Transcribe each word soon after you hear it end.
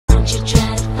you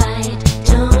try to fight,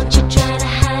 don't you try to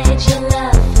hide your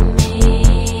love for me.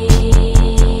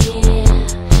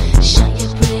 Shut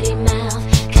your pretty mouth,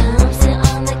 come sit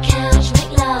on the couch,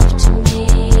 make love to me.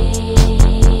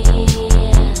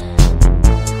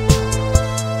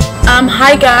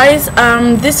 Hi guys,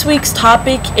 this week's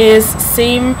topic is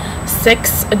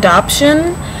same-sex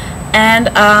adoption, and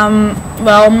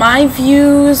well, my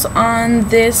views on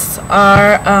this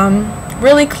are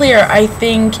really clear. I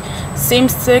think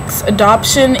same-sex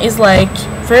adoption is like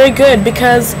very good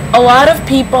because a lot of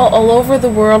people all over the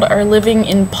world are living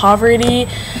in poverty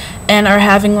and are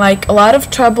having like a lot of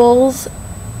troubles,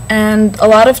 and a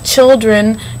lot of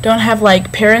children don't have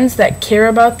like parents that care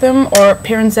about them, or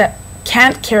parents that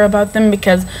can't care about them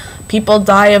because people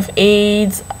die of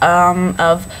AIDS,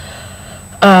 of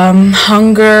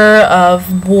hunger,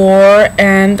 of war,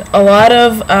 and a lot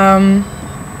of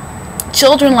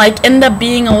children like end up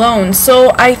being alone.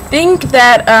 So I think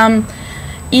that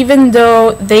even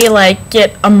though they like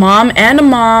get a mom and a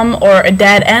mom, or a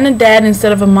dad and a dad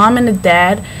instead of a mom and a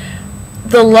dad,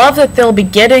 the love that they'll be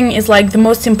getting is like the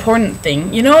most important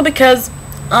thing, you know, because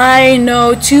I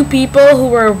know two people who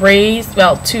were raised,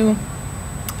 well,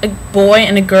 a boy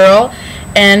and a girl,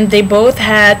 and they both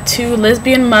had two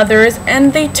lesbian mothers,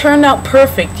 and they turned out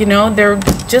perfect, you know. They're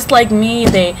just like me.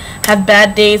 They have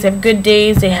bad days, they have good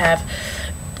days, they have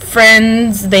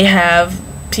friends, they have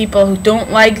people who don't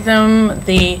like them.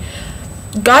 They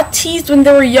got teased when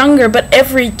they were younger, but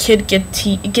every kid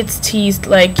gets teased.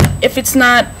 Like, if it's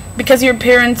not because your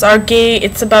parents are gay,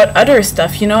 it's about other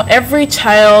stuff, you know. Every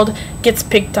child gets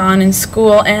picked on in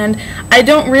school, and I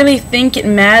don't really think it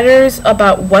matters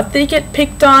about what they get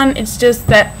picked on. It's just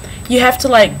that you have to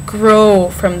like grow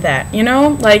from that, you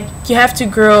know. Like, you have to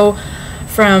grow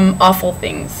from awful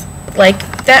things.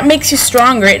 Like, that makes you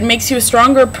stronger. It makes you a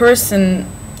stronger person.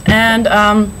 And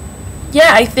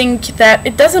yeah, I think that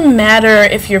it doesn't matter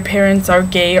if your parents are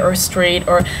gay or straight,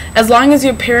 or as long as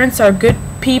your parents are good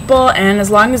people and as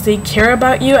long as they care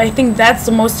about you, I think that's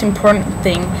the most important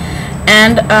thing.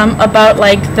 And about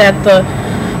like that the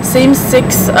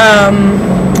same-sex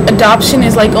adoption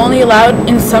is like only allowed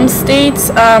in some states,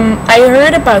 I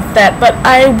heard about that, but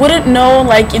I wouldn't know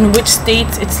like in which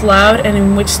states it's allowed and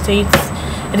in which states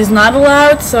it is not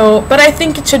allowed. So, but I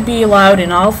think it should be allowed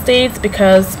in all states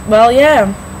because, well,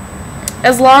 yeah,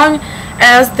 as long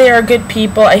as they are good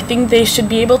people, I think they should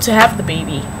be able to have the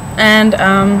baby. And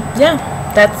yeah,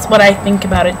 that's what I think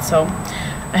about it. So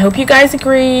I hope you guys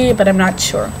agree, but I'm not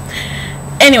sure.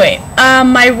 Anyway,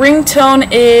 my ringtone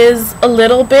is A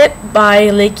Little Bit by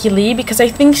Lakey Lee because I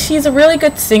think she's a really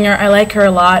good singer. I like her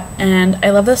a lot, and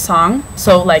I love the song.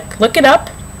 So, like, look it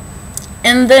up.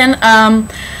 And then,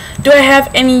 do I have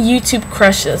any YouTube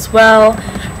crushes? Well,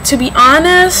 to be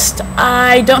honest,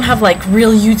 I don't have like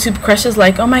real YouTube crushes,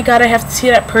 like, oh my god, I have to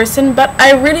see that person, but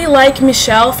I really like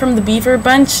Michelle from the Beaver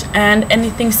Bunch and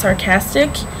Anything Sarcastic,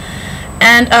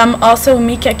 and also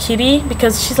Mika Kitty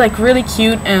because she's like really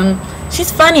cute and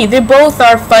she's funny. They both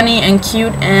are funny and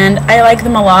cute, and I like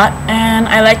them a lot, and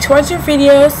I like to watch their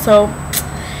videos. So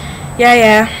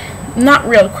yeah, not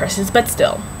real crushes, but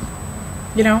still,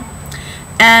 you know.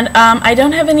 And I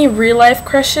don't have any real life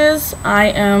crushes. I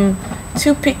am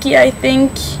too picky, I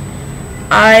think.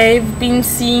 I've been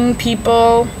seeing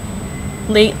people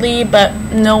lately, but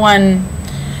no one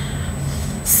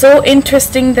so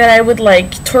interesting that I would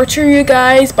like torture you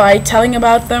guys by telling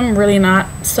about them. Really not.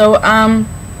 So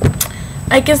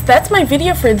I guess that's my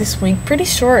video for this week. Pretty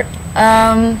short.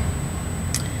 I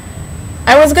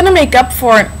was gonna make up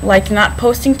for it, like not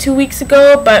posting 2 weeks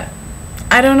ago, but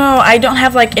I don't know. I don't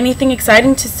have like anything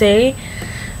exciting to say.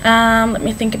 Let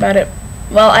me think about it.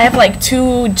 Well, I have like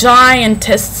 2 giant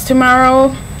tests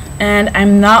tomorrow, and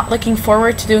I'm not looking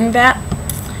forward to doing that.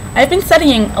 I've been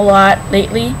studying a lot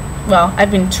lately. Well,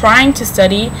 I've been trying to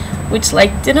study, which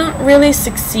like didn't really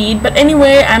succeed. But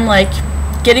anyway, I'm like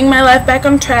getting my life back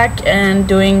on track and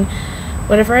doing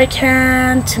whatever I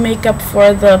can to make up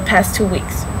for the past 2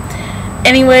 weeks.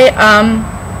 Anyway,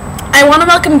 I want to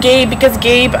welcome Gabe because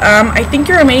Gabe, I think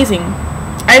you're amazing.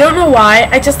 I don't know why.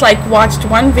 I just like watched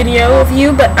one video of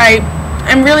you, but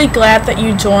I'm really glad that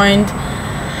you joined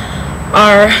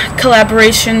our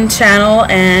collaboration channel,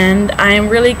 and I am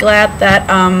really glad that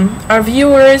our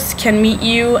viewers can meet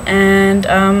you, and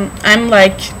I'm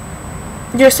like,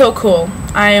 you're so cool.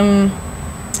 I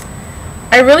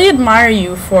really admire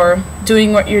you for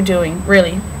doing what you're doing,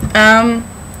 really.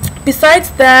 Besides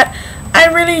that, I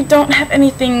really don't have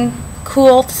anything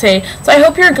cool to say. So I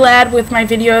hope you're glad with my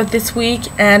video this week,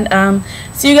 and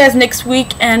see you guys next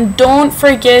week. And don't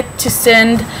forget to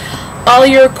send all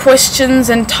your questions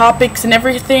and topics and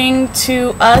everything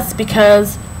to us,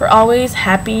 because We're always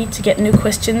happy to get new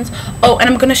questions. Oh, and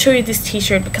I'm gonna show you this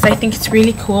t-shirt because I think it's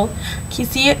really cool. Can you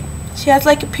see it? She has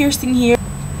like a piercing here.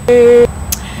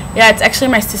 Yeah, it's actually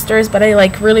my sister's, but I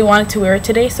like really wanted to wear it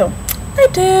today, so I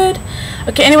did.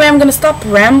 Okay, anyway, I'm gonna stop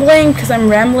rambling because I'm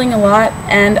rambling a lot,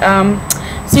 and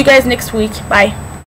see you guys next week. Bye.